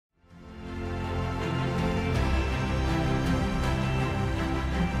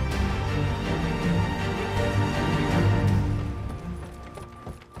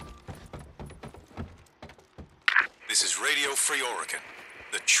Radio Free Oregon.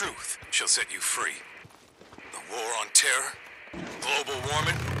 The truth shall set you free. The war on terror, global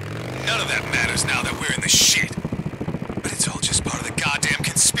warming, none of that matters now that we're in the shit. But it's all just part of the goddamn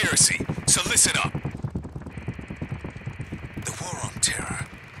conspiracy, so listen up. The war on terror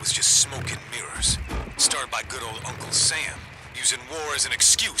was just smoke and mirrors, started by good old Uncle Sam, using war as an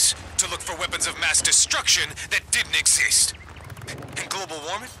excuse to look for weapons of mass destruction that didn't exist. And global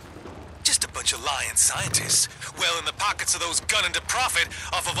warming? Just a bunch of lying scientists, well in the pockets of those gunning to profit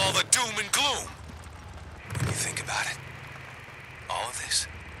off of all the doom and gloom. When you think about it, all of this,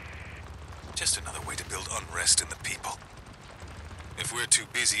 just another way to build unrest in the people. If we're too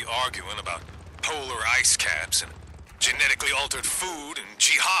busy arguing about polar ice caps and genetically altered food and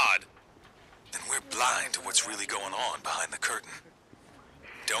jihad, then we're blind to what's really going on behind the curtain.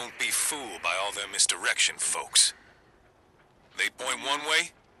 Don't be fooled by all their misdirection, folks. They point one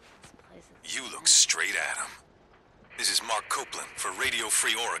way, you look straight at them. This is Mark Copeland for Radio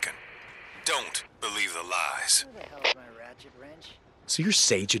Free Oregon. Don't believe the lies. Where the hell is my ratchet wrench? So your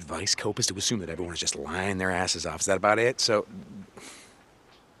sage advice, Cope, is to assume that everyone is just lying their asses off. Is that about it? So,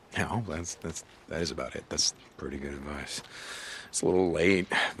 no, that is about it. That's pretty good advice. It's a little late,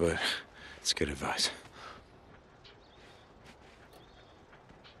 but it's good advice.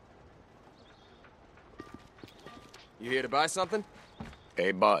 You here to buy something?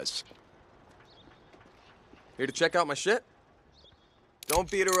 Hey, Buzz. Here to check out my shit?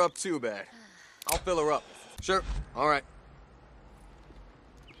 Don't beat her up too bad. I'll fill her up. Sure. All right.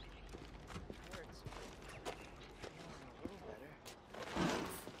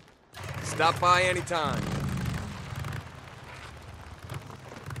 Stop by anytime.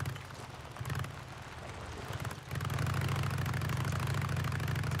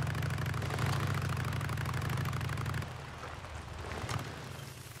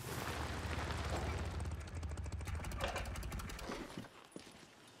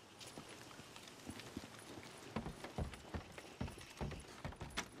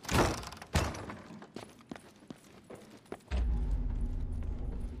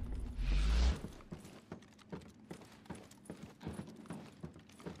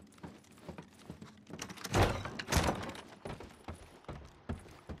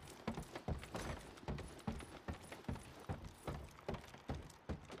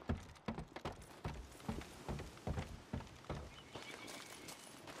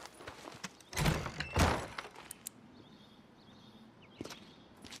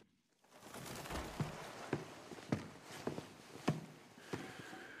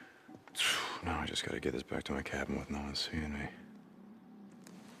 No, I just gotta get this back to my cabin with no one seeing me.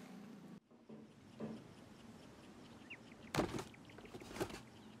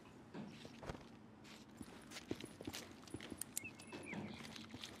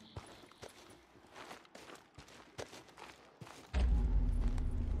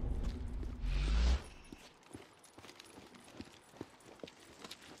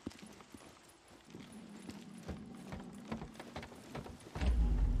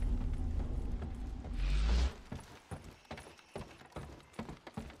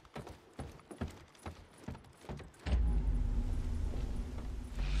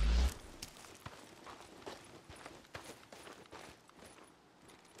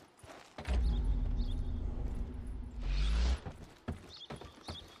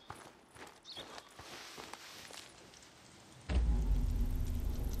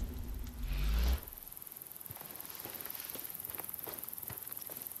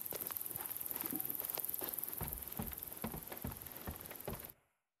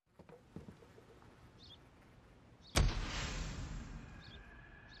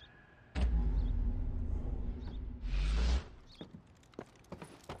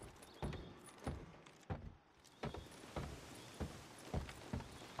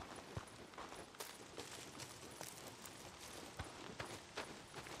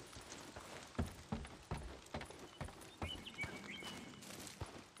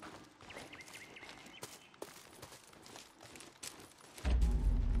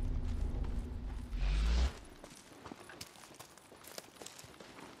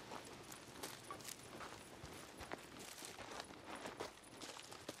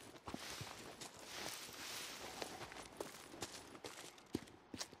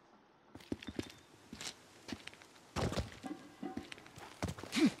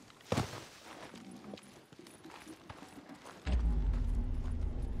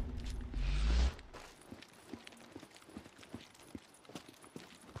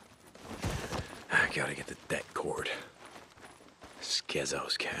 I gotta get the deck cord.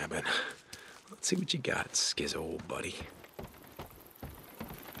 Skizzo's cabin. Let's see what you got, Skizzo, old buddy.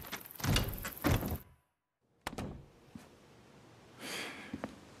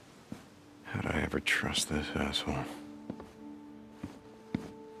 would trust this asshole.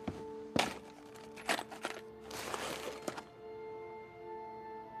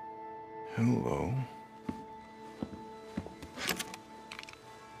 Hello.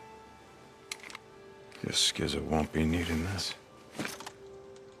 Guess Skizzo won't be needing this.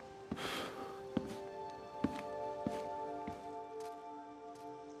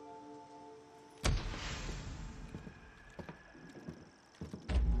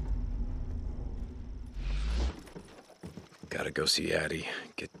 Gotta go see Addie,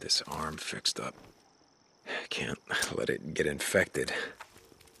 get this arm fixed up. Can't let it get infected.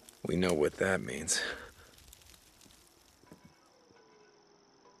 We know what that means.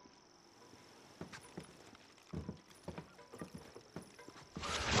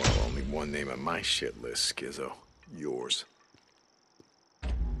 Well, only one name on my shit list, Skizzo. Yours.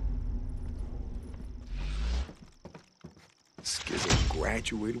 Skizzo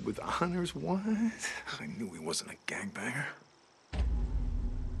graduated with honors? What? I knew he wasn't a gangbanger.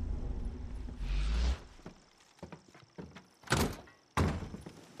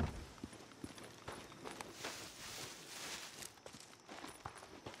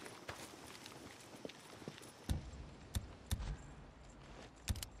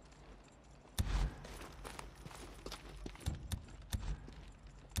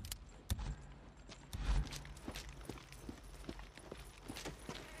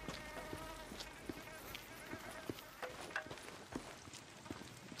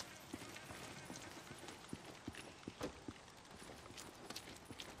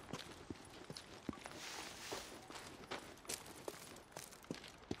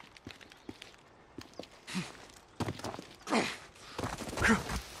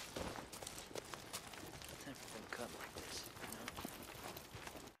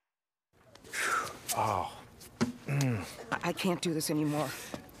 Oh. I can't do this anymore.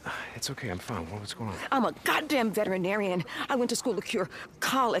 It's okay, I'm fine. What's going on? I'm a goddamn veterinarian. I went to school to cure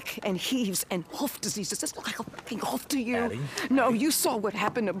colic and heaves and hoof disease. Does this look like a fucking hoof to you? Addie? No, you saw what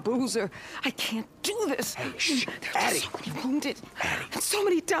happened to Boozer. I can't do this. Hey, shh. There's Addie. so many wounded. Addie. And so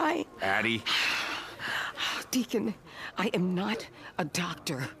many dying. Addie? Deacon, I am not a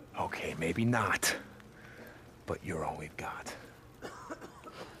doctor. Okay, maybe not. But you're all we've got.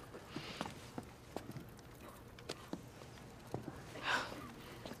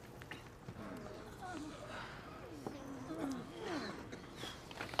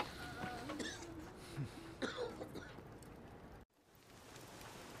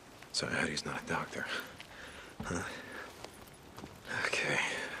 So Addie's not a doctor, huh? Okay,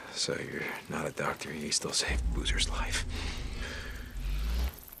 so you're not a doctor, you still saved Boozer's life.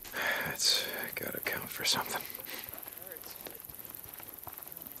 That's gotta count for something.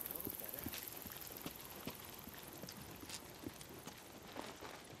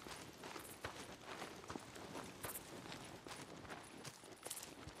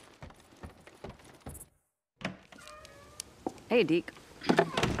 Hey, Deke.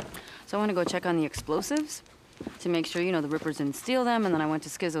 So I want to go check on the explosives to make sure, the Rippers didn't steal them, and then I went to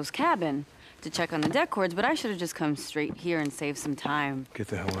Skizzo's cabin to check on the deck cords, but I should have just come straight here and saved some time. Get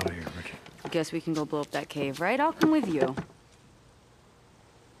the hell out of here, Ricky. Guess we can go blow up that cave, right? I'll come with you.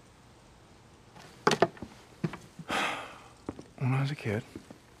 When I was a kid,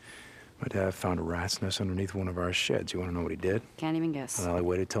 my dad found a rat's nest underneath one of our sheds. You want to know what he did? Can't even guess. Well, I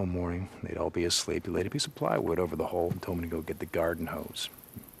waited till morning. They'd all be asleep. He laid a piece of plywood over the hole and told me to go get the garden hose.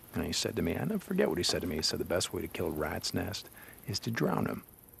 And he said to me, I never forget what he said to me. He said the best way to kill a rat's nest is to drown him.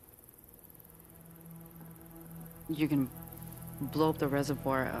 You can blow up the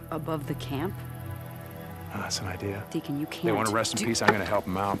reservoir above the camp? Oh, that's an idea. Deacon, you can't. They want to rest in peace. I'm going to help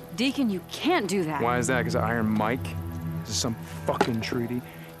them out. Deacon, you can't do that. Why is that? Because of Iron Mike? This is some fucking treaty?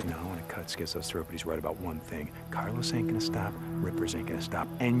 I want to cut Skizzo's throat, but he's right about one thing. Carlos ain't going to stop. Rippers ain't going to stop.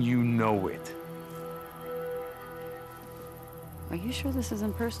 And you know it. Are you sure this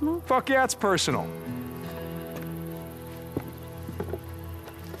isn't personal? Fuck yeah, it's personal.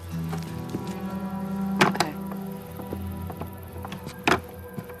 Okay.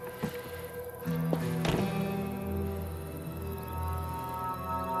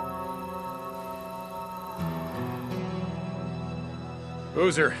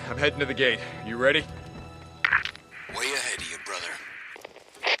 Boozer, I'm heading to the gate. You ready? Way ahead of you, brother.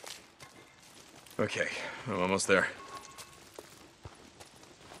 Okay, I'm almost there.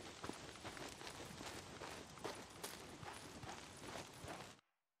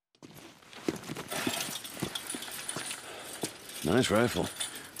 Nice rifle.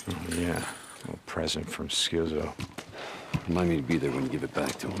 Oh, yeah. A little present from Skizzo. Remind me to be there when you give it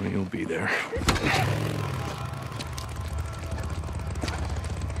back to him. Well, you'll be there.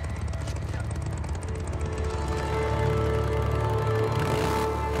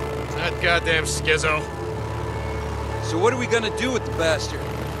 goddamn schizo. So what are we gonna do with the bastard?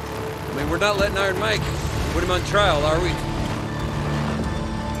 I mean, we're not letting Iron Mike put him on trial, are we?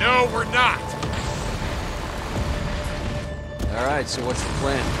 No, we're not. All right, so what's the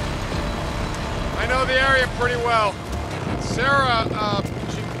plan? I know the area pretty well. Sarah,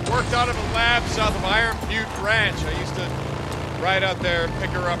 she worked out of a lab south of Iron Butte Ranch. I used to ride out there and pick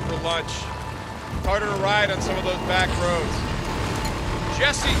her up for lunch. Taught her to ride on some of those back roads.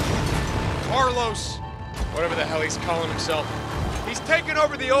 Jesse, Carlos, whatever the hell he's calling himself, he's taken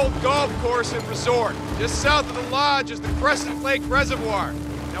over the old golf course and resort. Just south of the lodge is the Crescent Lake Reservoir.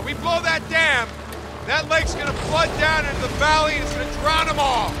 Now we blow that dam, that lake's gonna flood down into the valley and it's gonna drown them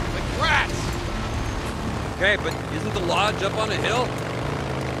all, like rats. Okay, but isn't the lodge up on a hill?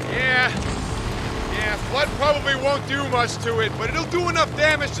 Yeah, flood probably won't do much to it, but it'll do enough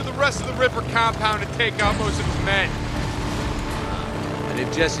damage to the rest of the Ripper compound to take out most of his men. And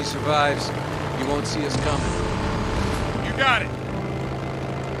if Jesse survives, he won't see us coming. You got it.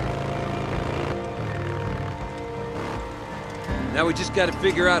 Now we just gotta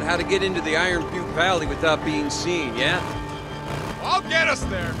figure out how to get into the Iron Butte Valley without being seen, yeah? I'll get us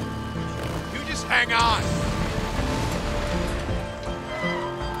there. You just hang on.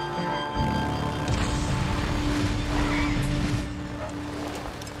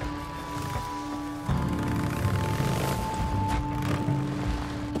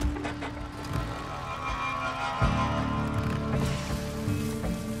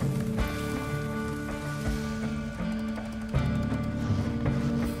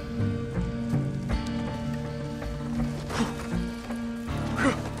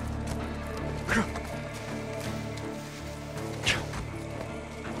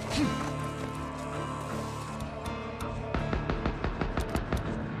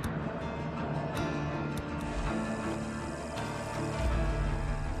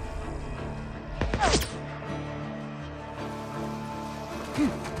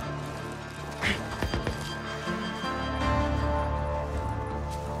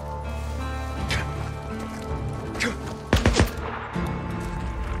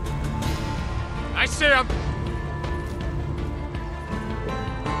 I see him.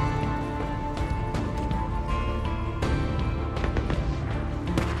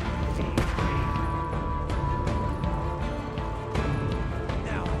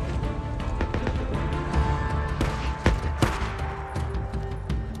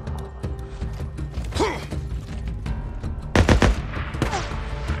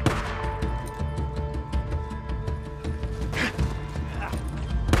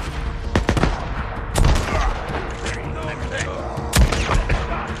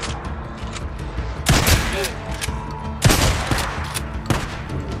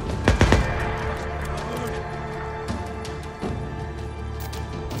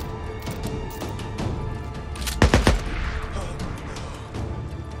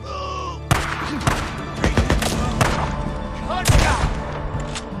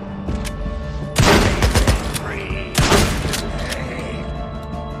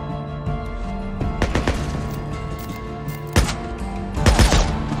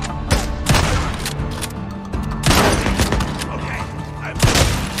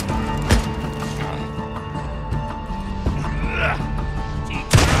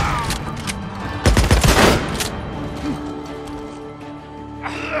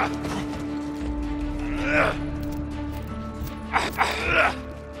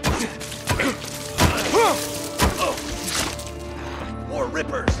 More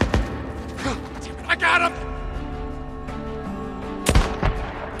Rippers! I got him!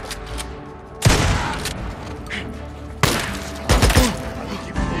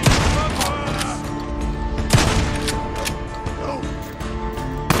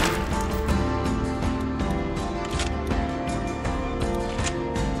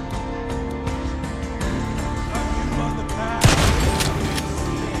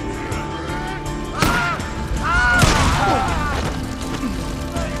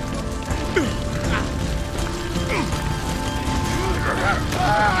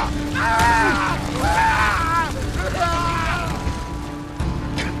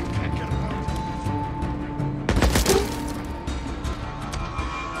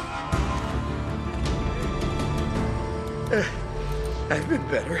 I've been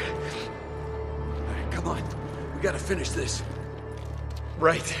better. All right, come on. We gotta finish this.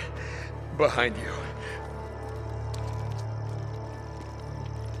 Right behind you.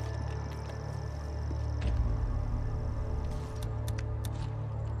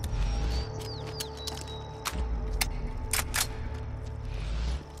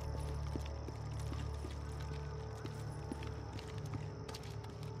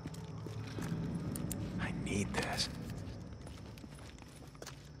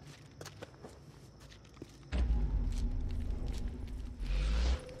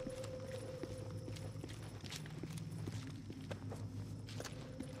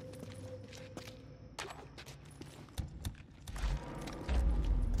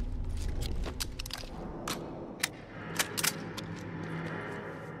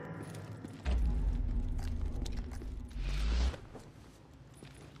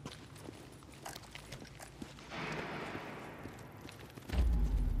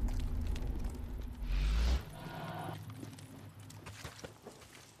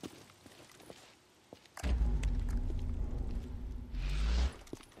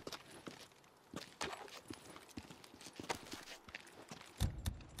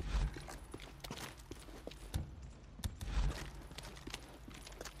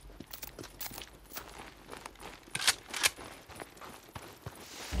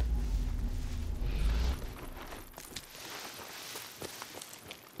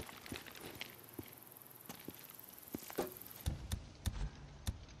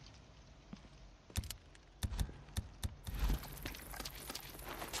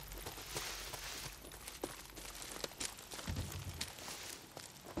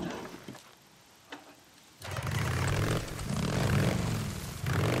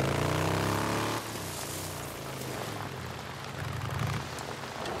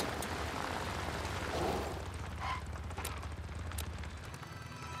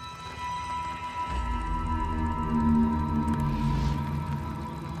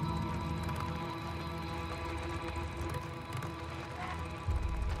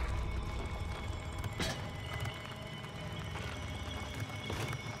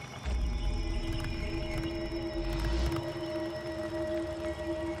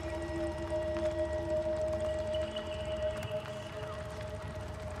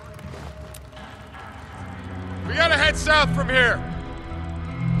 head south from here.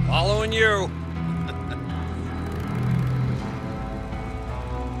 Following you.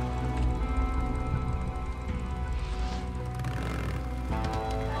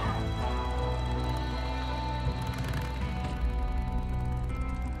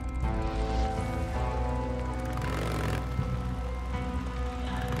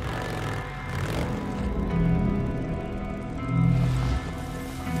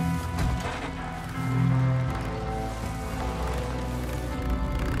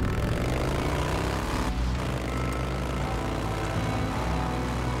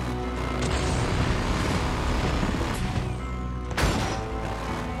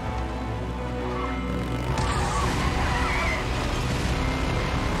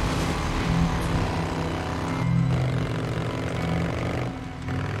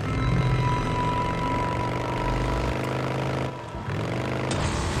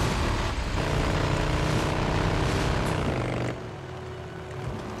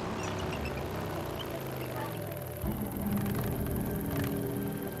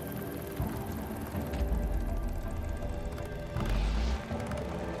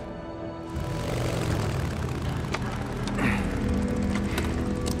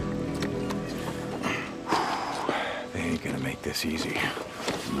 This easy.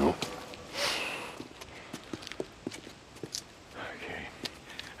 Nope. Okay.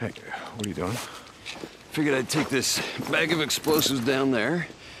 Hey, what are you doing? Figured I'd take this bag of explosives down there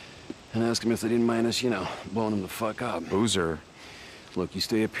and ask them if they didn't mind us, you know, blowing them the fuck up. Boozer. Look, you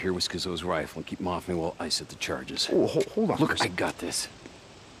stay up here with Skizzo's rifle and keep them off me while I set the charges. Oh, hold on. Look, I got this.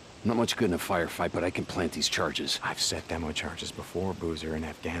 I'm not much good in a firefight, but I can plant these charges. I've set demo charges before, Boozer, in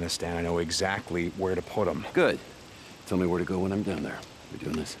Afghanistan. I know exactly where to put them. Good. Tell me where to go when I'm down there. We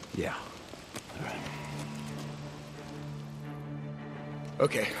doing this? Yeah. All right.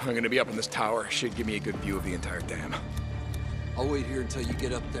 Okay, I'm gonna be up in this tower. Should give me a good view of the entire dam. I'll wait here until you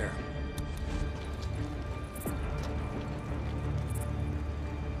get up there.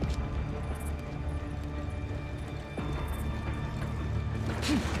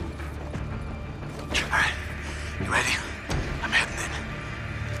 All right, you ready? I'm heading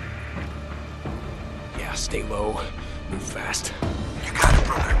in. Yeah, stay low. Move fast. You got it,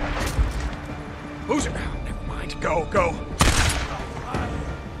 brother. Boozer! Never mind. Go, go!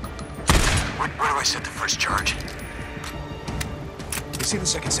 Where do I set the first charge? You see the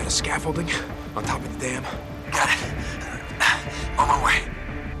second set of scaffolding on top of the dam? Got it. On my way.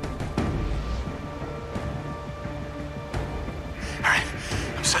 All right,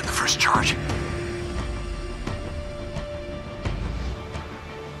 I'm setting the first charge.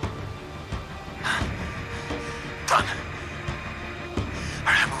 Done. All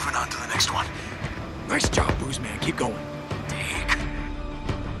right, moving on to the next one. Nice job, Booze man. Keep going. Take.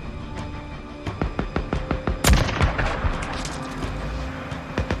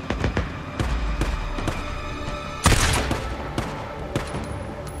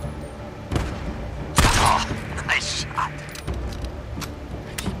 Oh, nice shot.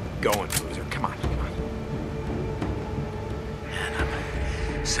 Going, Boozer. Come on, come on. And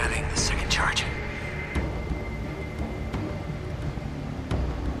I'm setting the second charge.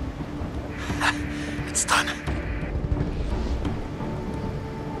 It's done.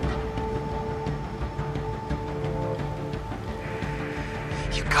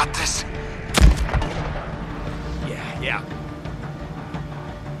 You got this? Yeah.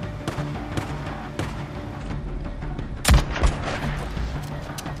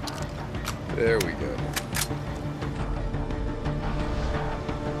 There we go.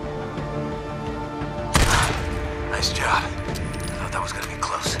 Nice job. I thought that was gonna be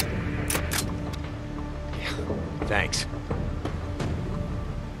close. Thanks.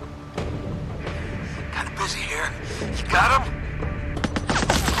 Kinda busy here. You got him?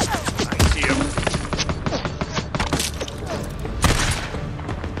 I see him.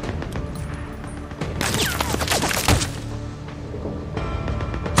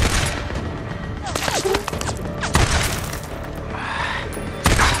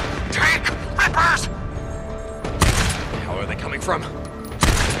 Take rippers! Where the hell are they coming from?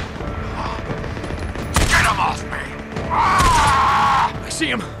 Get him off me! I see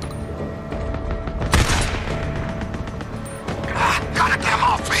him. Gotta get him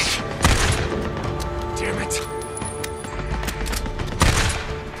off me! Damn it.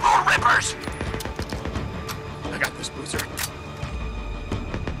 More rippers! I got this, Boozer.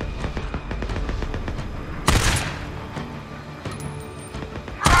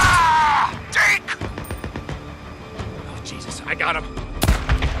 Take! Oh, Jesus. I got him.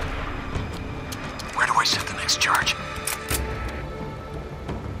 Where do I set the next charge?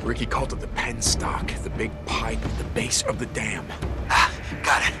 Ricky called it the penstock, the big pipe at the base of the dam. Ah,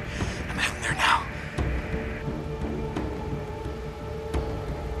 got it. I'm heading there now.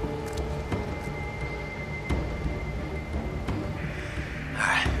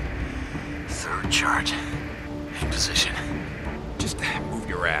 Alright. Third charge. In position. Just move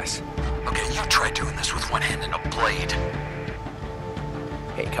your ass. Okay, you try doing this with one hand and a blade.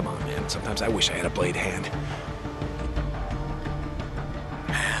 Hey, come on, man. Sometimes I wish I had a blade hand.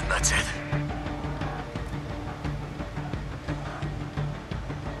 And that's it.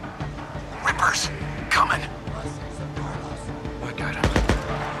 Rippers, coming. I got him.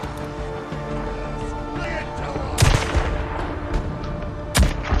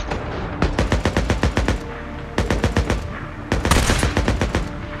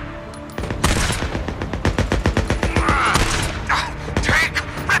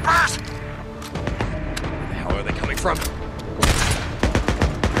 From. Are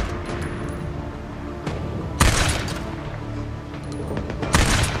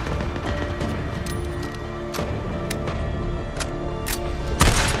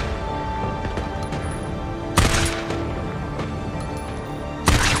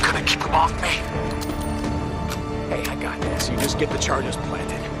you gonna keep them off me? Hey, I got this. You just get the charges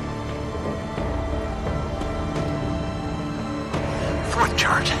planted. Fourth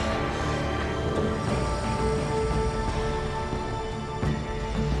charge.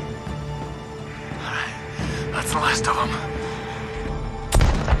 That's the last of them.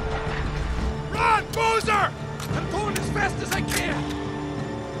 Run, Boozer! I'm going as fast as I can!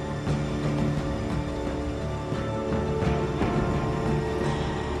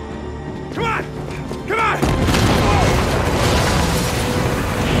 Come on! Come on!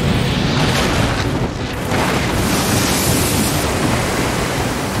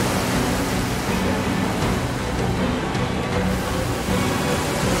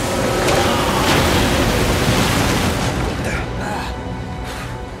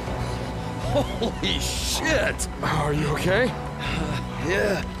 Holy shit! Are you okay?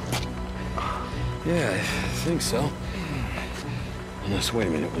 Yeah. Yeah, I think so. Unless, wait a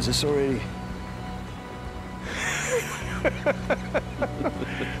minute, was this already...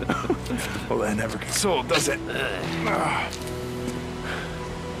 Well, that never gets sold, does it?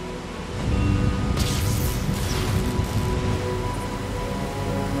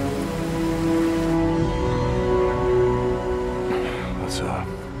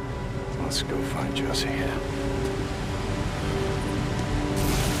 Let's go find Jesse.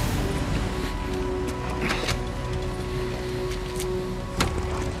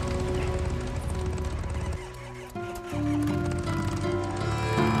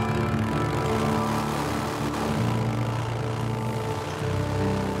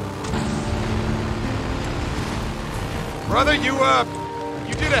 Brother, you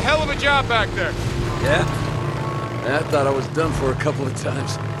did a hell of a job back there. Yeah? I thought I was done for a couple of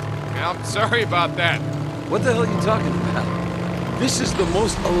times. I'm sorry about that. What the hell are you talking about? This is the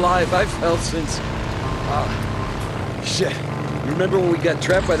most alive I've felt since... shit. You remember when we got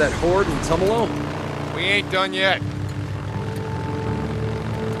trapped by that horde in Tumalo? We ain't done yet.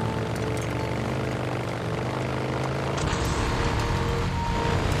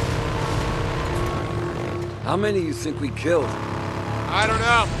 How many you think we killed? I don't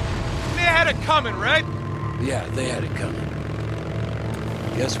know. They had it coming, right? Yeah, they had it coming.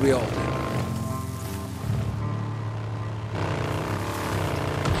 Guess we all did.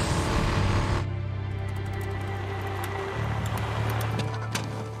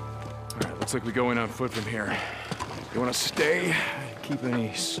 Alright, looks like we go in on foot from here. You wanna stay? Keep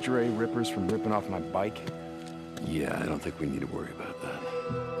any stray rippers from ripping off my bike? Yeah, I don't think we need to worry about that.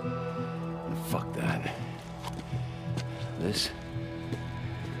 And fuck that. This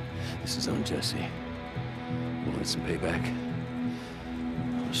is on Jesse. You want some payback?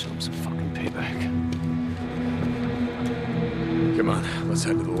 I'll show him some fucking payback. Come on, let's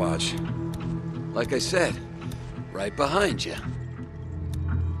head to the lodge. Like I said, right behind you.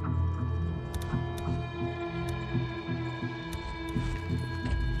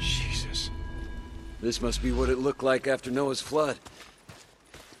 Jesus. This must be what it looked like after Noah's flood.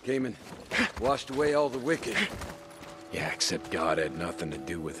 Came and washed away all the wicked. Yeah, except God had nothing to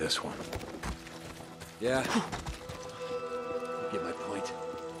do with this one. Yeah. You get my point.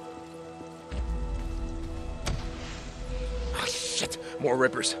 Oh, shit! More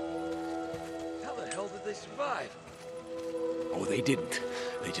rippers. How the hell did they survive? Oh, they didn't.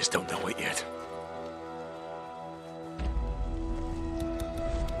 They just don't know it yet.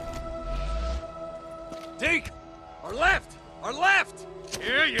 Deke! Our left! Our left!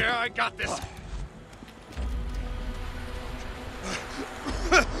 Yeah, I got this.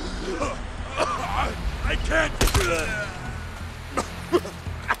 I can't.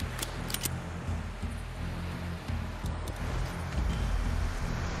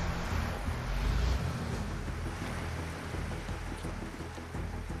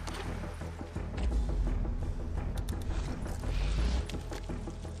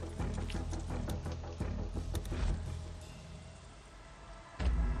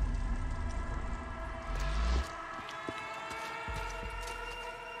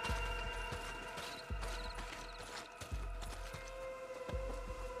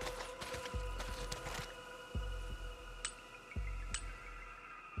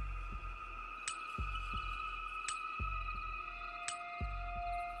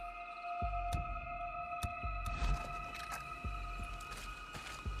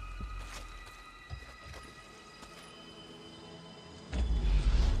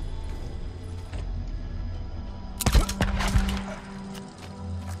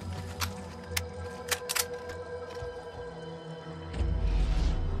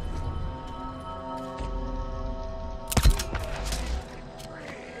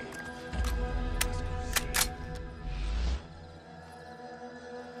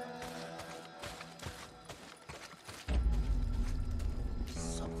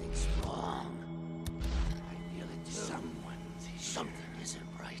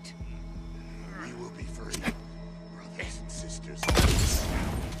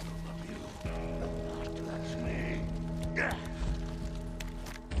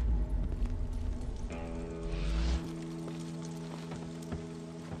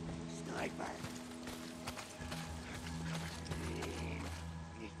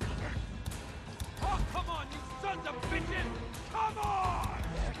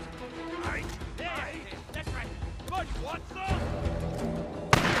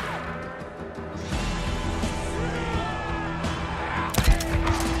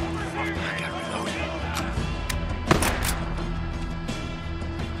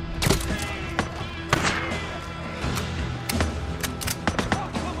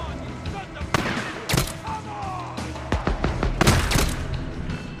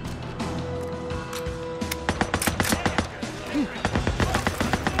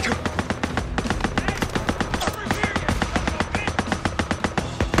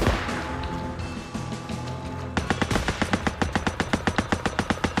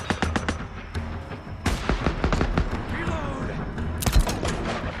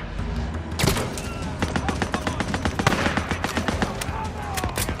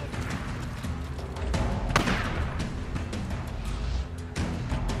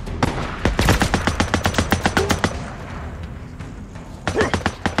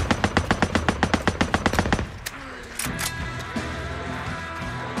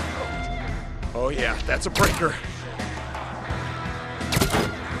 Oh yeah, that's a breaker.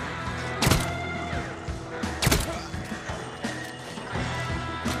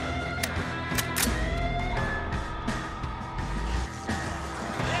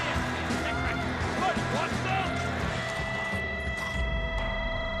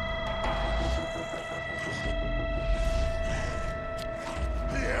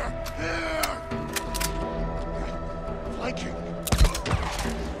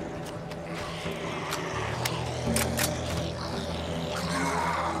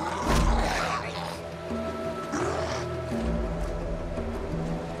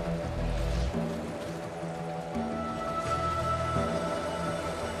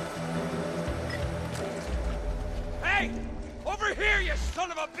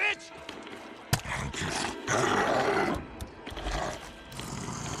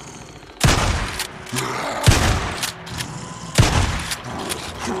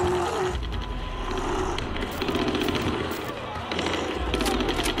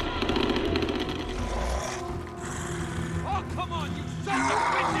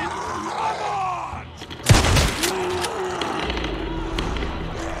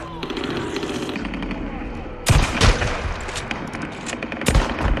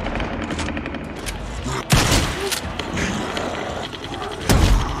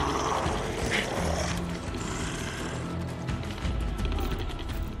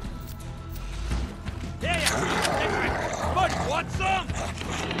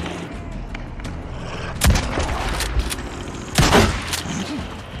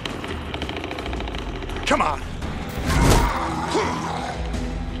 Come on.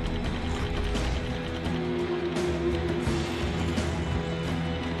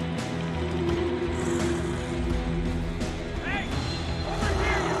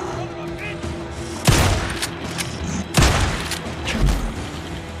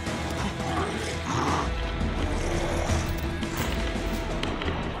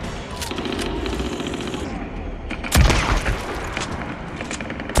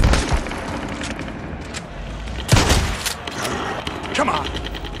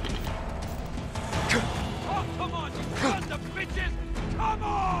 Come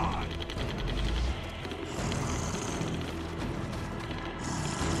on!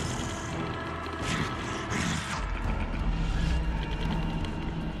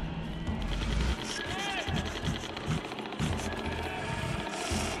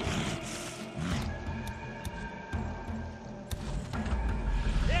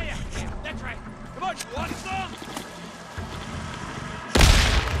 Yeah, that's right. Come on, you want some?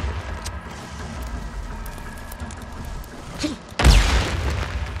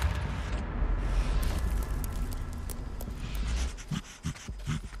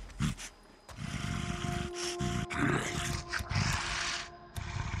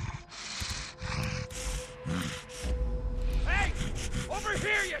 Hey! Over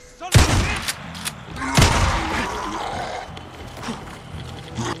here, you son of a bitch!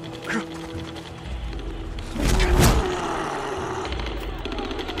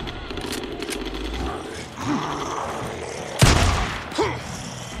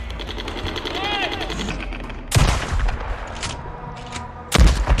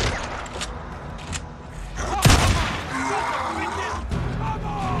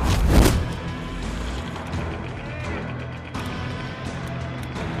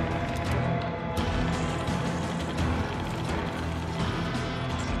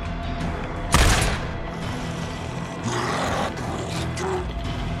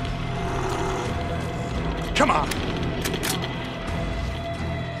 Come on!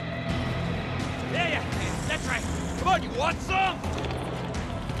 Yeah, that's right. Come on, you want some?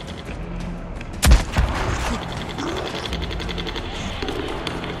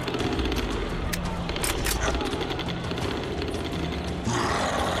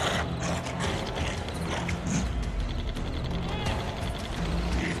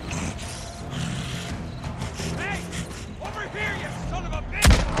 Hey! Over here, you son of a bitch!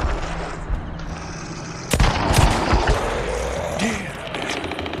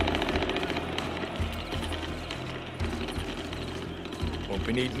 Won't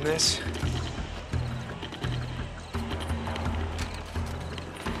be needing this.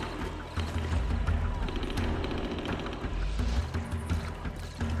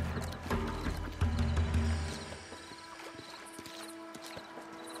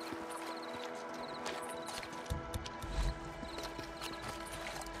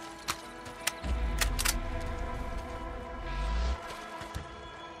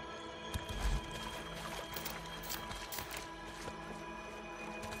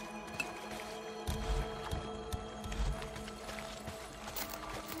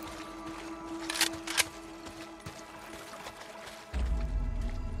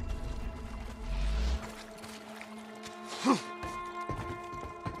 Come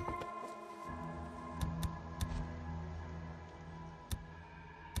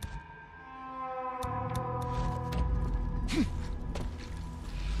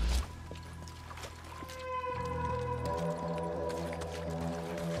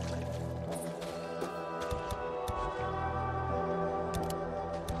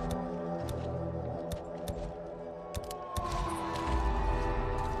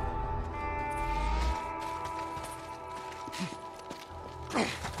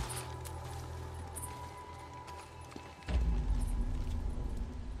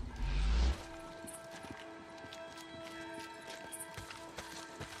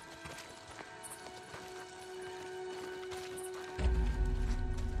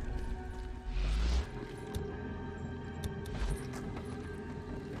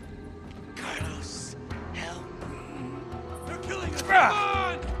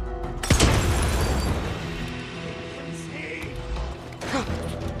on!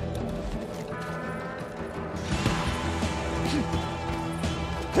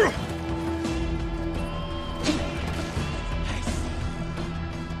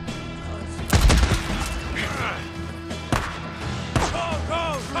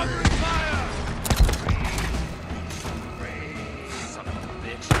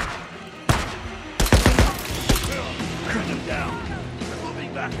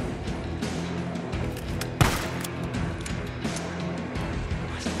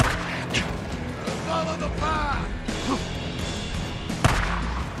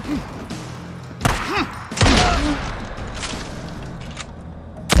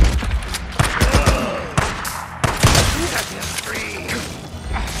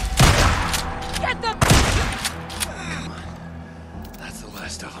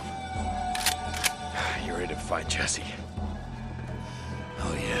 Jesse.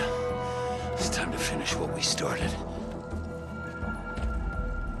 Oh, yeah. It's time to finish what we started.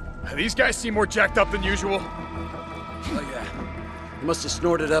 These guys seem more jacked up than usual. Oh, yeah. They must have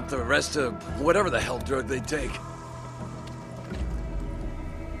snorted up the rest of whatever the hell drug they take.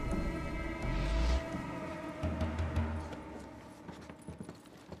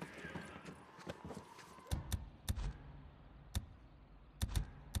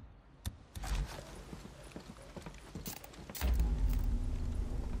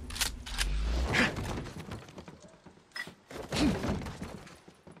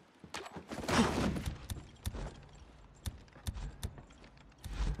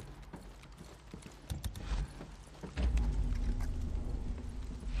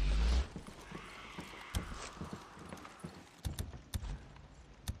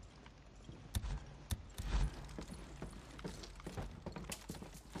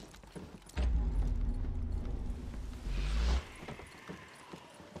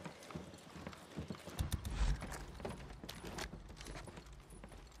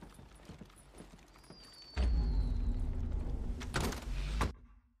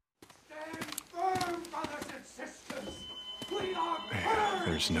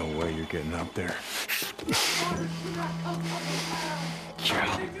 There's no way you're getting up there.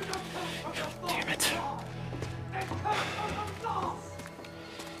 Carol. Damn it.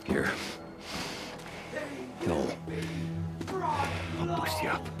 Here. No. I'll boost you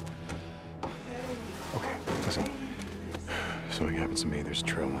up. Okay, listen. If something happens to me, there's a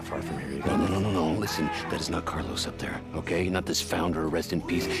trail not far from here. No. Listen, that is not Carlos up there, okay? Not this founder, rest in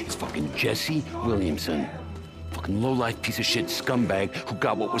peace. It's fucking Jesse Williamson. Fucking low-life piece of shit scumbag who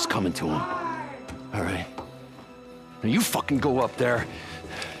got what was coming to him. All right? Now you fucking go up there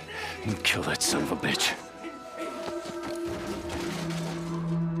and kill that son of a bitch.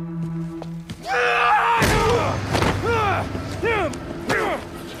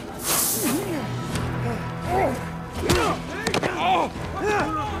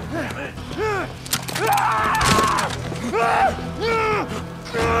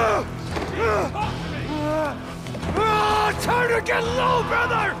 Time to get low,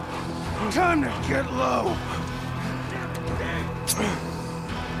 brother! Time to get low.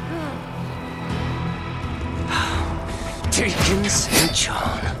 Deacon St.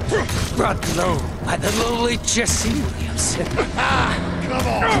 brought low by the lowly Jesse Williamson. Come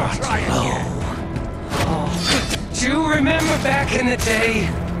on, try again. Do you remember back in the day?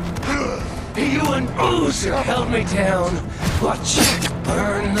 You and Boozer held me down, watched you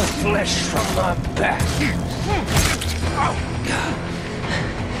burn the flesh from my back.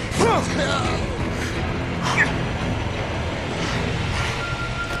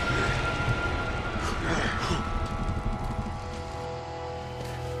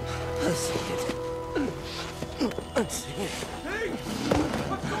 Hey!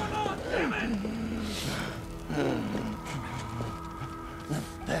 What's going on? Damn it! The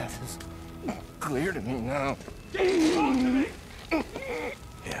path is clear to me now.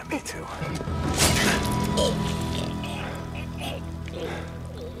 Yeah, me too.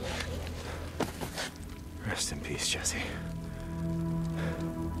 Rest in peace, Jesse.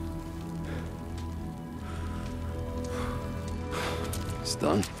 It's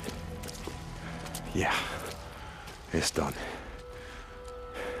done. Yeah, it's done.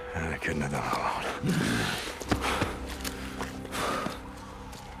 I couldn't have done it alone.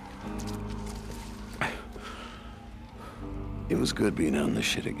 It was good being on this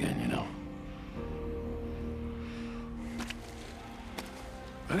shit again, you know.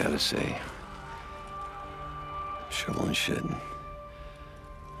 I gotta say, shoveling shit and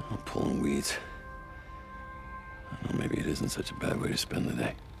pulling weeds. I don't know, maybe it isn't such a bad way to spend the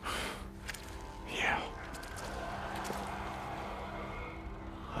day. Yeah.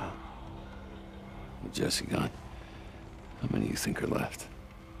 Wow. With Jesse gone, how many do you think are left?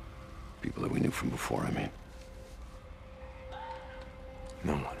 People that we knew from before, I mean.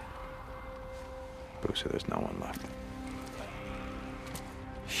 No one. Boozer, there's no one left.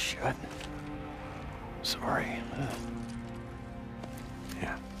 Shit. Sorry.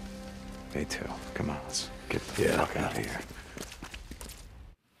 Yeah. Me too. Come on, let's get the fuck out of here.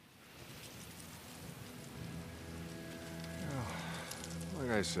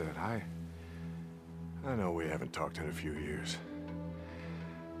 Like I said, I know we haven't talked in a few years.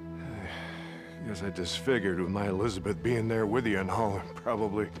 I guess I just figured with my Elizabeth being there with you and all, there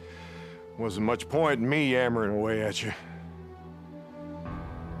probably wasn't much point in me yammering away at you.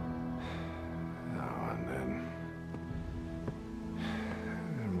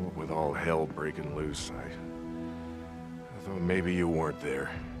 And with all hell breaking loose, I thought maybe you weren't there.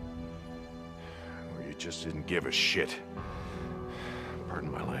 Or you just didn't give a shit.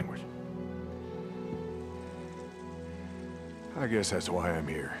 Pardon my language. I guess that's why I'm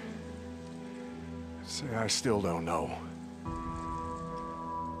here. Say, I still don't know.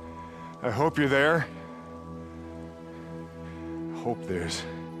 I hope you're there. I hope there's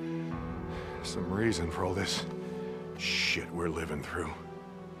some reason for all this shit we're living through.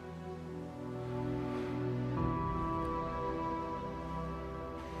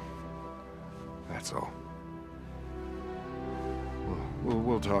 That's all.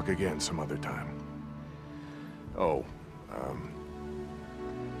 We'll talk again some other time. Oh,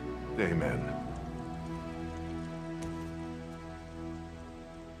 amen.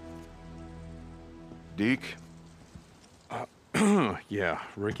 Deke? Yeah,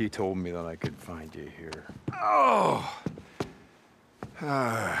 Ricky told me that I could find you here. Oh!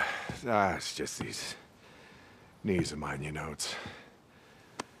 It's just these knees of mine, you know. It's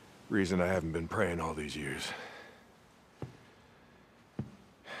reason I haven't been praying all these years.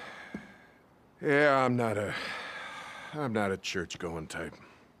 Yeah, I'm not a church-going type.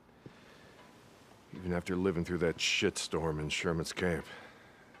 Even after living through that shitstorm in Sherman's camp.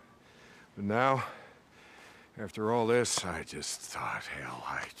 But now, After all this, I just thought, hell,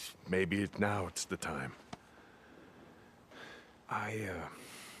 maybe now it's the time. I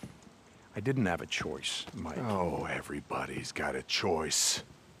didn't have a choice, Mike. Oh, everybody's got a choice,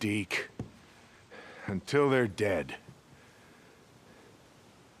 Deke. Until they're dead.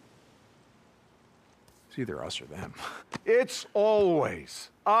 It's either us or them. It's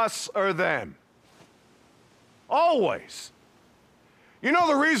always us or them. Always. You know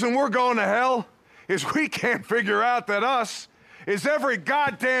the reason we're going to hell? Is we can't figure out that us is every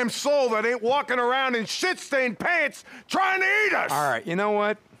goddamn soul that ain't walking around in shit-stained pants trying to eat us! All right, you know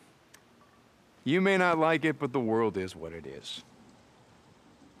what? You may not like it, but the world is what it is.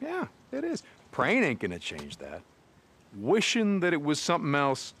 Yeah, it is. Praying ain't gonna change that. Wishing that it was something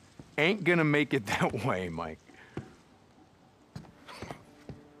else ain't gonna make it that way, Mike.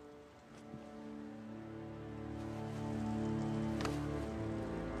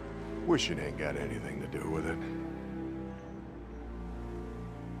 Wishing ain't got anything to do with it.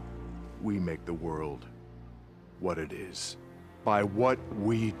 We make the world what it is by what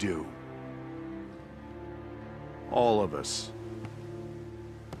we do. All of us.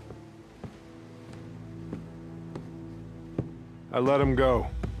 I let him go.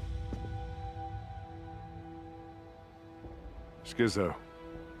 Schizo.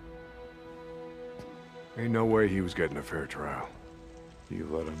 Ain't no way he was getting a fair trial. You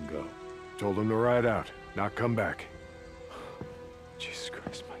let him go. Told him to ride out, not come back. Jesus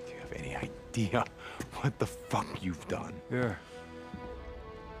Christ, Mike, do you have any idea what the fuck you've done? Yeah.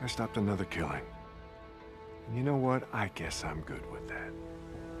 I stopped another killing. And you know what? I guess I'm good with that.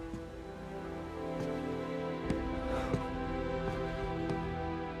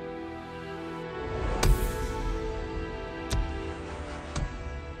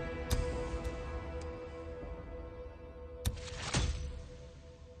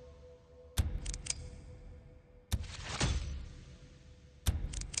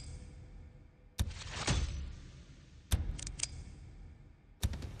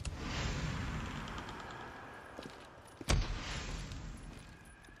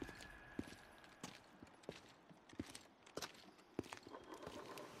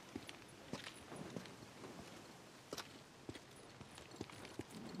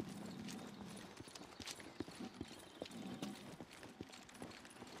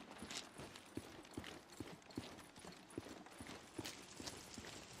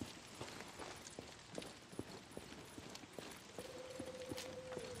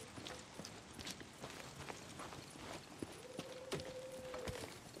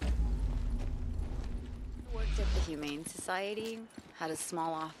 At the Humane Society, had a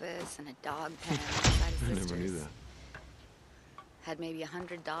small office and a dog pen inside his I sisters. never knew that. Had maybe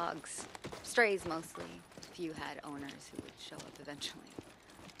 100 dogs, strays mostly. A few had owners who would show up eventually.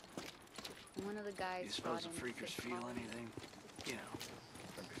 And one of the guys. You suppose the freakers feel anything? You know,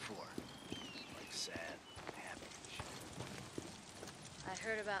 from before. Like sad, happy shit. I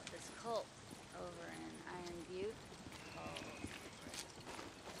heard about this cult over in Iron Butte.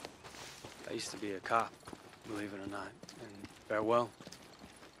 I used to be a cop, believe it or not. And farewell.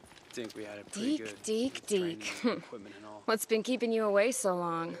 I think we had a pretty good Deke. training and equipment and all. What's been keeping you away so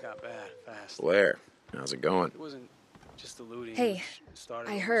long? It got bad fast. Blair, how's it going? It wasn't just the looting. Hey, which started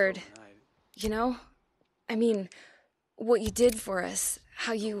I almost heard. overnight. You know? I mean, what you did for us.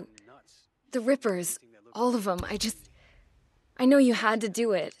 How you... The Rippers. All of them. I know you had to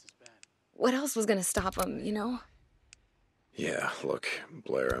do it. What else was gonna stop them, you know? Yeah, look,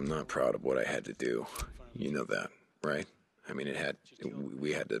 Blair, I'm not proud of what I had to do. You know that, right? I mean,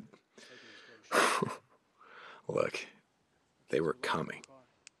 we had to... Look, they were coming.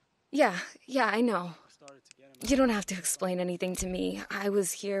 Yeah, I know. You don't have to explain anything to me. I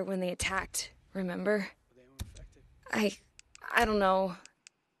was here when they attacked, remember? I don't know.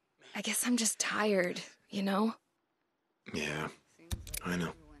 I guess I'm just tired, you know? Yeah, I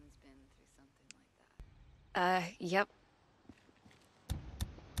know. Yep.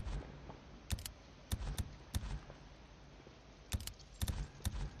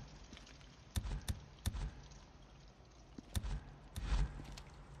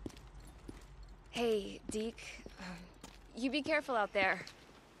 Hey, Deke. You be careful out there.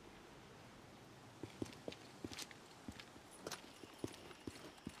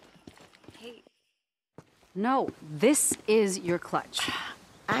 Hey. No, this is your clutch.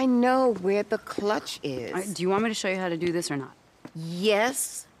 I know where the clutch is. Do you want me to show you how to do this or not?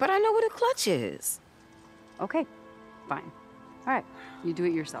 Yes, but I know where the clutch is. Okay, fine. All right, you do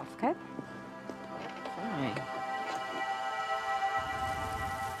it yourself, okay? Fine.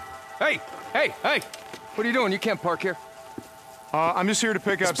 Hey! What are you doing? You can't park here. I'm just here to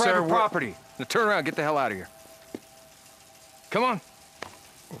pick up It's private Sarah. property. Now turn around, get the hell out of here. Come on.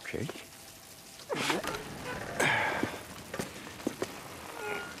 Okay.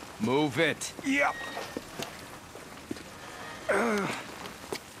 Move it. Yep.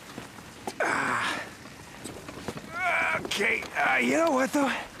 Okay, you know what,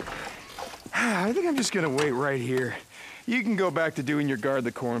 though? I think I'm just gonna wait right here. You can go back to doing your guard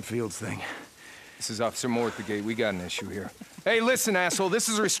the cornfields thing. This is Officer Moore at the gate. We got an issue here. Hey, listen, asshole. This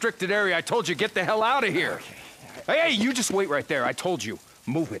is a restricted area. I told you, get the hell out of here. Okay. Hey, you just wait right there. I told you.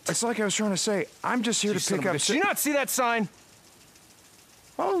 Move it. It's like I was trying to say. I'm just here to pick up... Did you not see that sign?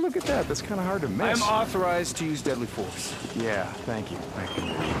 Oh, look at that. That's kind of hard to miss. I'm authorized to use deadly force. Yeah, thank you. Thank you.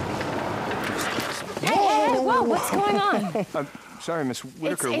 Hey, whoa, what's going on? Sorry, Miss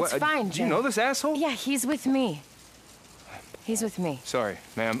Whitaker. It's fine, do you know this asshole? Yeah, he's with me. He's with me. Sorry,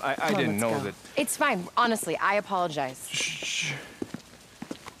 ma'am. I didn't know that... It's fine. Honestly, I apologize. Shh.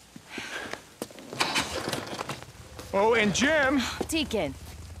 Oh, and Jim... Deacon.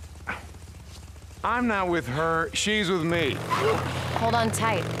 I'm not with her. She's with me. Hold on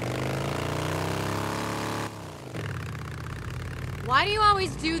tight. Why do you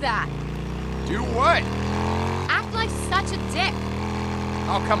always do that? Do what? Act like such a dick.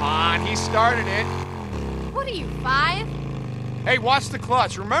 Oh, come on. He started it. What are you, 5? Hey, watch the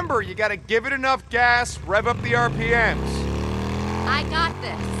clutch. Remember, you gotta give it enough gas, rev up the RPMs. I got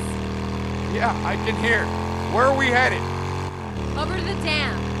this. Yeah, I can hear. Where are we headed? Over to the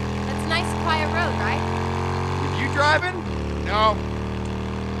dam. That's a nice, quiet road, right? With you driving? No.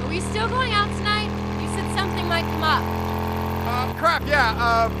 Are we still going out tonight? You said something might come up. Crap,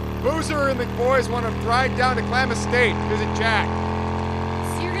 yeah. Boozer and the boys want to ride down to Klamath State, visit Jack.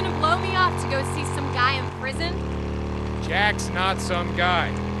 So you're gonna blow me off to go see some guy in prison? Jack's not some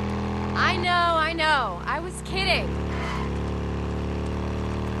guy. I know. I was kidding.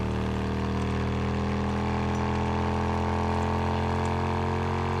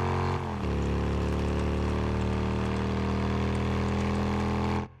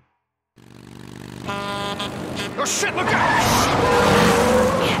 Oh, shit, look out!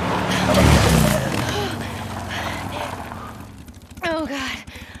 Oh, God.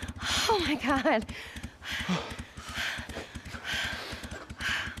 Oh, my God.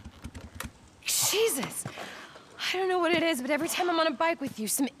 Jesus. I don't know what it is, but every time I'm on a bike with you,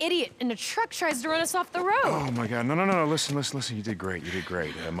 some idiot in a truck tries to run us off the road. Oh, my God. No. Listen. You did great. You did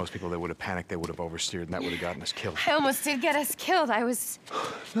great. Most people, they would have panicked. They would have oversteered, and that would have gotten us killed. I almost did get us killed. I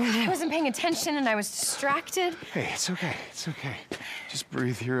wasn't paying attention, and I was distracted. Hey, it's okay. It's okay. Just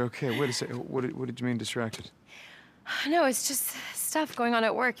breathe. You're okay. Wait a second. What did you mean distracted? No, it's just stuff going on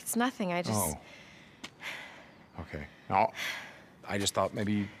at work. It's nothing. I just... Oh. Okay. No, I just thought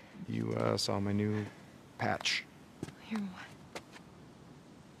maybe you saw my new patch. Your what?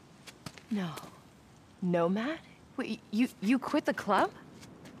 No. Nomad? Wait, you quit the club?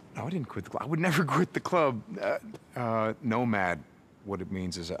 No, I didn't quit the club. I would never quit the club. Nomad, what it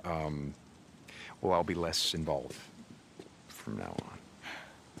means is, well, I'll be less involved from now on.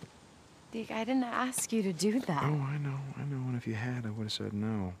 Deke, I didn't ask you to do that. Oh, I know. And if you had, I would have said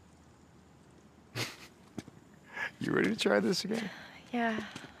no. You ready to try this again? Yeah.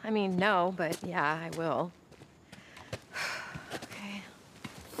 I mean, no, but yeah, I will. Okay.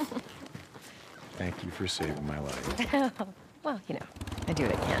 Thank you for saving my life. Well, you know, I do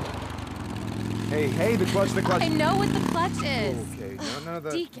what I can. Hey, the clutch. I know what the clutch is. Okay, no,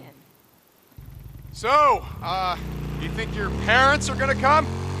 that... Deacon. So, you think your parents are gonna come?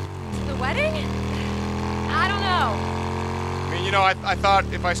 To the wedding? I don't know. I mean, you know, I thought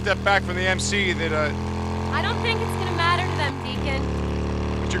if I stepped back from the MC that, I don't think it's gonna matter to them, Deacon.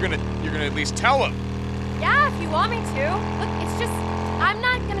 But you're gonna at least tell them. Yeah, if you want me to. Look, it's just, I'm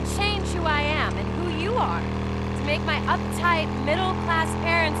not gonna change who I am and who you are to make my uptight, middle-class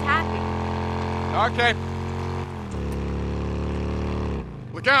parents happy. Okay.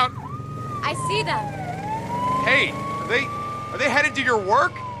 Look out. I see them. Hey, are they headed to your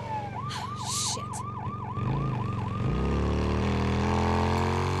work? Shit.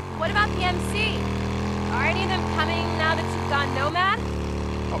 What about the MC? Are any of them coming now that you've gone nomad?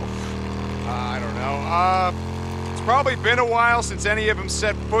 Oh, I don't know. It's probably been a while since any of them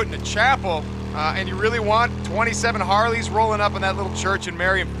set foot in a chapel. And you really want 27 Harleys rolling up in that little church in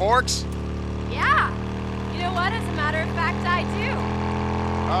Marion Forks? Yeah. You know what? As a matter of fact, I do.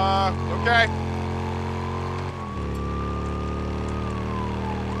 Okay.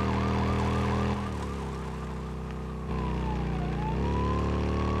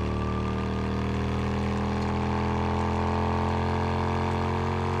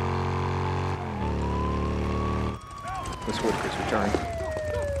 Miss Whitaker's returning.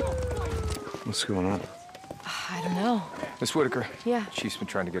 What's going on? I don't know. Miss Whitaker. Yeah? Chief's been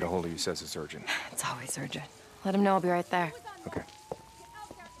trying to get a hold of you, says it's urgent. It's always urgent. Let him know I'll be right there. Okay.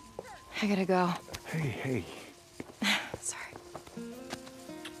 I gotta go. Hey. Sorry.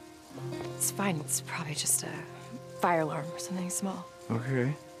 It's fine. It's probably just a fire alarm or something small.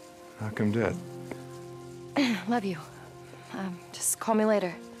 Okay. Knock him dead. Love you. Just call me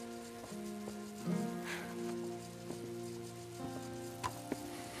later.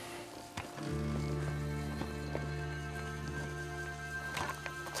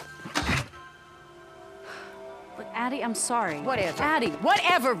 Look, Addie, I'm sorry. Whatever. Addie.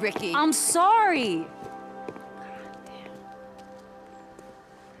 Whatever, Ricky. I'm sorry.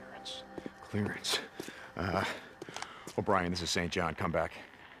 Clearance. O'Brien, this is St. John. Come back.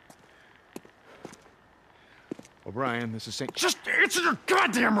 O'Brien, this is St. Just answer your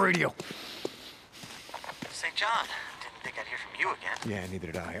goddamn radio! St. John, didn't think I'd hear from you again. Yeah,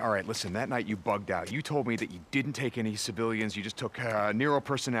 neither did I. All right, listen, that night you bugged out. You told me that you didn't take any civilians. You just took Nero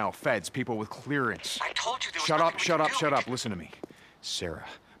personnel, feds, people with clearance. I told you there was Shut up, nothing we shut could up, do. shut up. Listen to me. Sarah,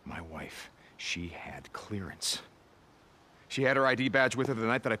 my wife, she had clearance. She had her ID badge with her the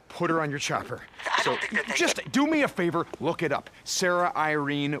night that I put her on your chopper. I don't think that they... Just do me a favor, look it up. Sarah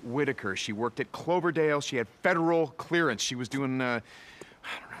Irene Whitaker. She worked at Cloverdale. She had federal clearance. She was doing, I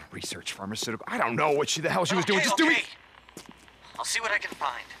don't know, research, pharmaceutical. I don't know what the hell she was doing. Just do me... I'll see what I can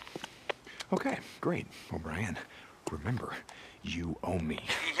find. Okay, great. O'Brien, remember, you owe me.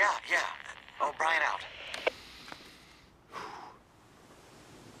 Yeah. O'Brien out.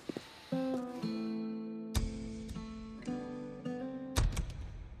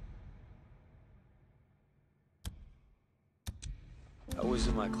 I was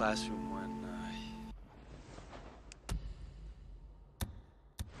in my classroom when,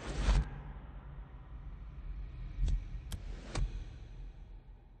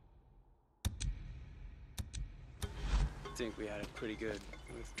 I think we had it pretty good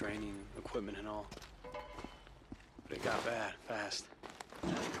with training, equipment and all. But it got bad, fast.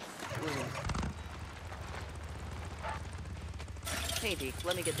 Hey, Deke,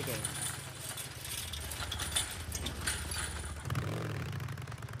 let me get the game.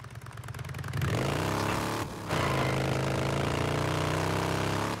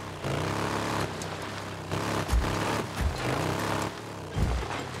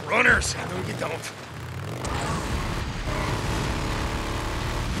 Runners! No, you don't.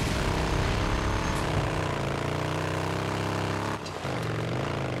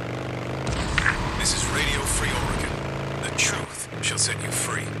 This is Radio Free Oregon. The truth shall set you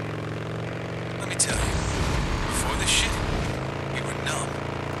free. Let me tell you, before this shit, we were numb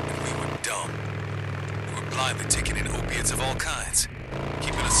and we were dumb. We were blindly taking in opiates of all kinds,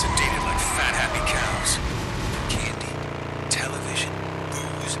 keeping us sedated like fat, happy cows. Candy, television,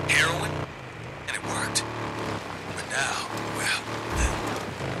 booze, heroin, and it worked. But now, well,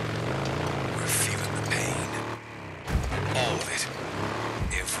 we're feeling the pain. All of it.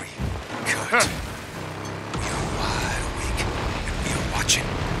 Every cut. We are wide awake, and we are watching.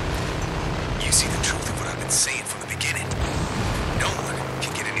 You see the truth of what I've been saying from the beginning. No one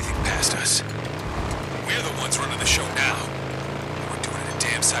can get anything past us. We're the ones running the show now. We're doing it a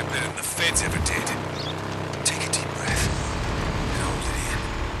damn sight better than the feds ever did. Take a deep breath and hold it in.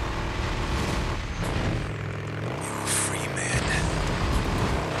 You're a free man.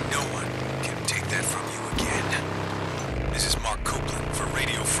 No one can take that from you again. This is Mark Copeland for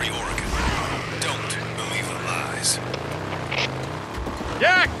Radio Free Oregon. Don't believe the lies.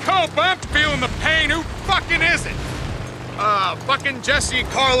 Yeah, Cope, I'm feeling the pain. Who fucking is it? Fucking Jesse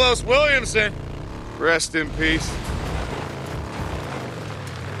Carlos Williamson. Rest in peace.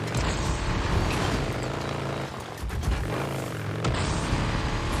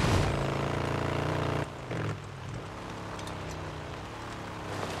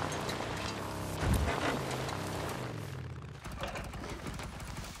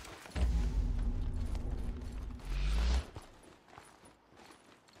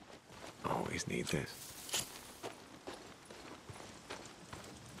 Always need this.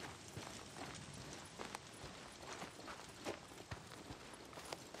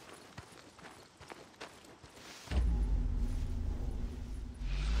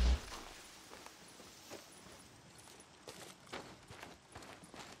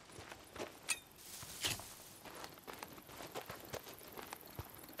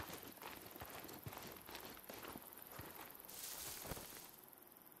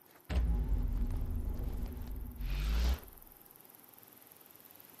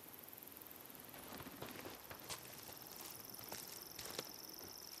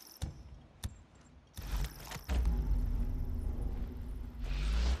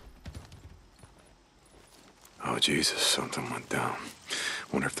 Jesus, something went down.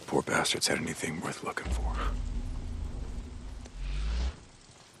 Wonder if the poor bastards had anything worth looking for.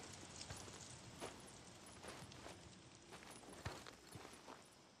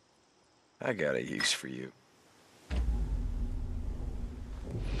 I got a use for you.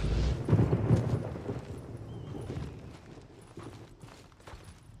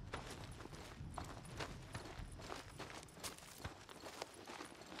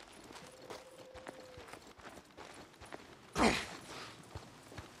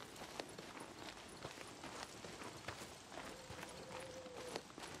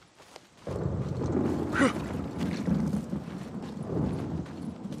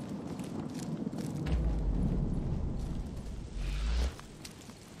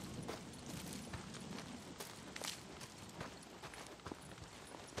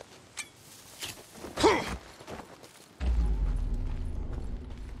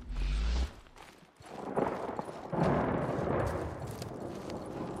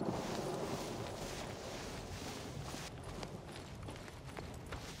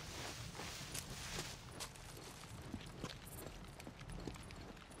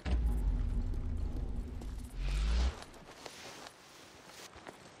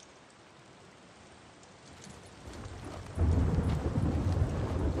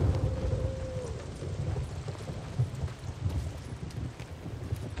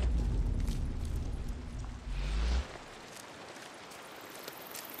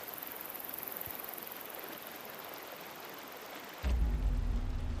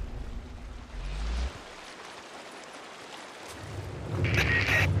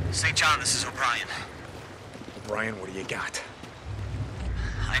 St. John, this is O'Brien. O'Brien, what do you got?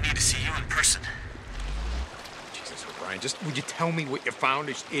 I need to see you in person. Jesus, O'Brien, just would you tell me what you found?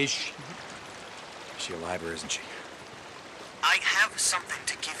 Is she alive or isn't she? I have something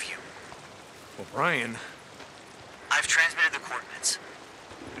to give you. O'Brien? I've transmitted the coordinates.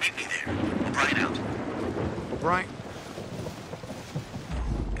 Meet me there. O'Brien out. O'Brien?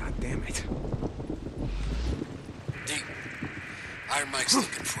 God damn it. Deke, Iron Mike's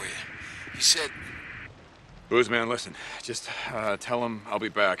looking for you. He said... Booze, man, listen. Just tell him I'll be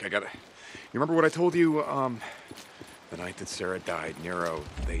back. You remember what I told you, the night that Sarah died, Nero,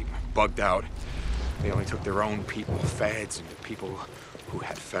 they bugged out. They only took their own people, feds, and people who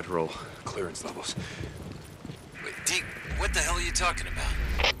had federal clearance levels. Wait, Deke, what the hell are you talking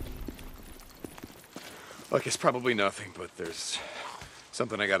about? Look, it's probably nothing, but there's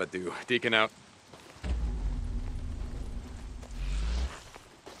something I gotta do. Deacon out.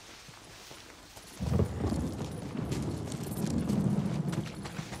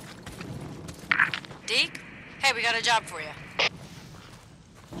 Deke? Hey, we got a job for you.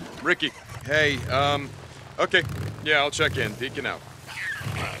 Ricky, hey, okay. Yeah, I'll check in. Deacon out.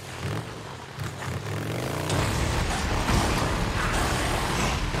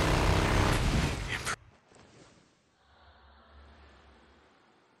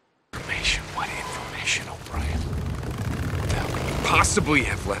 What information, O'Brien? What the hell could you possibly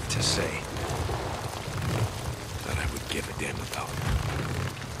have left to say that I would give a damn about?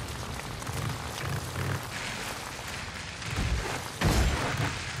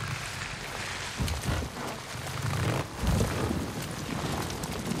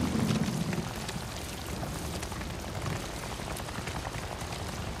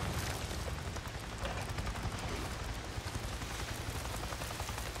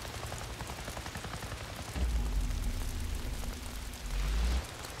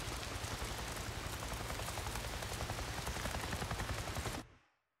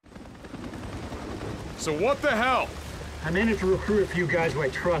 So what the hell? I managed to recruit a few guys who I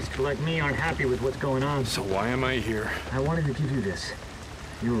trust, who like me aren't happy with what's going on. So why am I here? I wanted to give you this.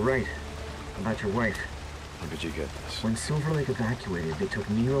 You were right about your wife. Where did you get this? When Silver Lake evacuated, they took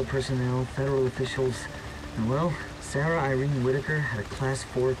Nero personnel, federal officials, and well, Sarah Irene Whitaker had a Class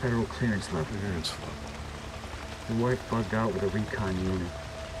 4 federal clearance level. Your wife bugged out with a recon unit,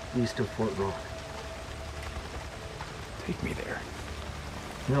 east of Fort Rock. Take me there.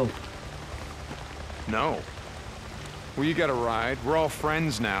 No. No. Well, you got a ride. We're all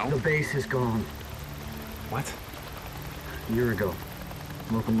friends now. The base is gone. What? A year ago.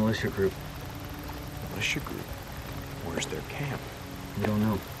 Local militia group. Militia group? Where's their camp? We don't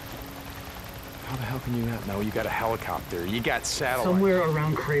know. How the hell can you not know? You got a helicopter. You got satellite. Somewhere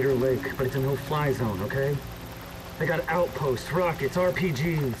around Crater Lake, but it's a no-fly zone, okay? They got outposts, rockets,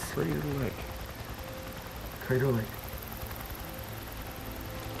 RPGs. Crater Lake. Crater Lake.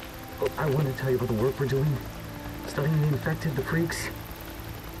 Oh, I want to tell you about the work we're doing. Studying the infected, the freaks.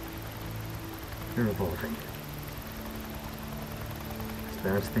 They're evolving. As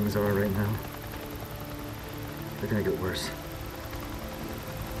bad as things are right now, They're gonna get worse.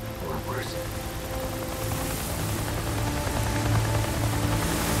 A lot worse.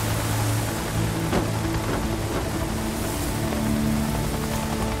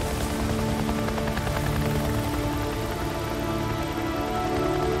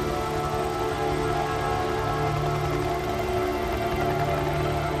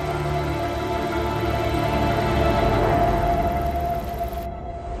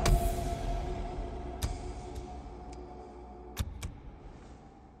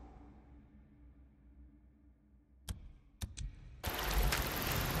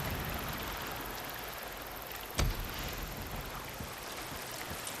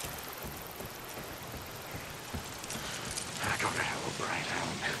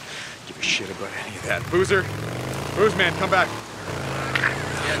 Shit about any of that. Boozer? Booze man, come back.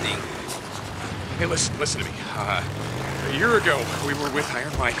 Yeah, Dean. Hey, listen to me. A year ago, we were with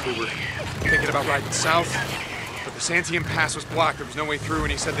Iron Mike. We were thinking about riding south, but the Santiam Pass was blocked. There was no way through,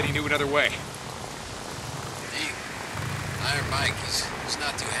 and he said that he knew another way. Dean, Iron Mike, he's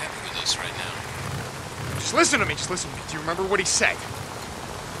not too happy with us right now. Just listen to me. Just listen to me. Do you remember what he said?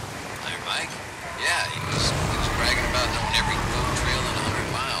 Iron Mike? Yeah, he was bragging about knowing every goat trail in 100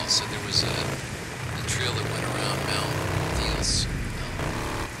 miles. Said there was a trail that went around Mount Thielsen.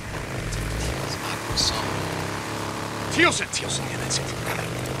 Thielsen, yeah, that's it.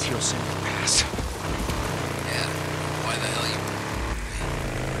 Thielsen Pass. Yeah, why the hell you...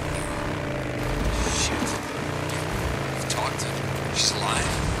 Shit. You've talked to her. She's alive.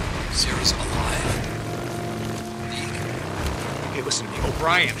 Sarah's alive. Deacon. Hey, listen to me.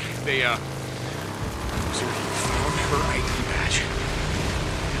 O'Brien, they, Boozer, he found her ID badge.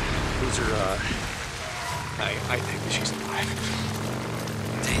 Boozer, I think that she's alive.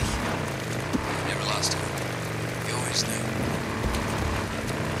 Dave, you never lost hope. You always knew. You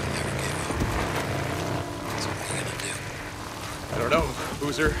never gave up. So what are you gonna do? I don't know,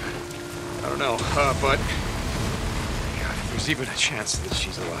 Boozer. I don't know, but... God, if there's even a chance that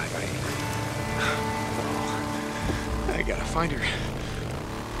she's alive, I gotta find her.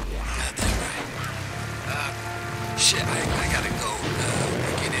 Goddamn right. Shit, I gotta go.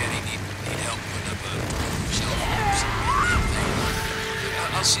 Ricky and Annie need help putting up a shelf or something.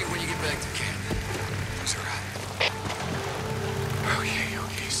 I'll see you when you get back to camp. Boozer out.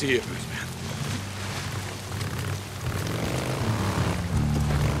 Okay. See you, Booze man.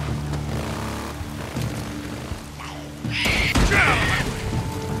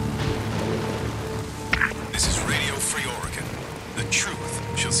 This is Radio Free Oregon. The truth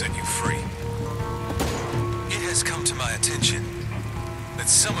shall set you free. It has come to my attention that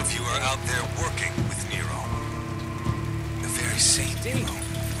some of you are out there working with Nero. The very same Nero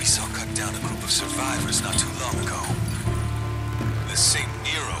we saw cut down a group of survivors not too long ago. The same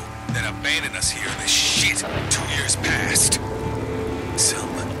Nero that abandoned us here in this shit 2 years past. Some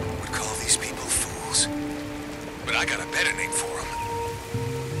would call these people fools. But I got a better name for them.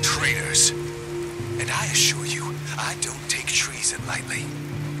 Traitors. And I assure you, I don't take treason lightly.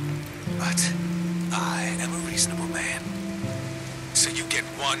 But I am a reasonable man. So you get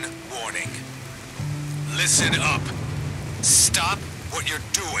one warning. Listen up. Stop what you're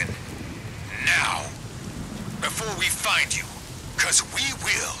doing. Now. Before we find you. 'Cause we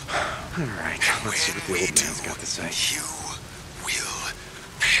will. All right, let's see what the old man's got to say. You will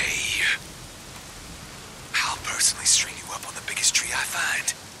pay. I'll personally string you up on the biggest tree I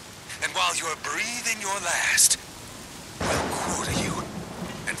find. And while you're breathing your last, we'll quarter you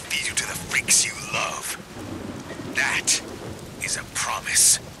and feed you to the freaks you love. That is a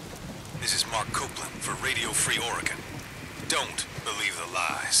promise. This is Mark Copeland for Radio Free Oregon. Don't believe the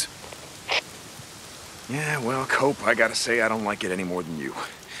lies. Yeah, well, Cope, I gotta say I don't like it any more than you.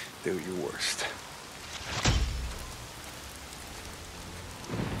 Do your worst.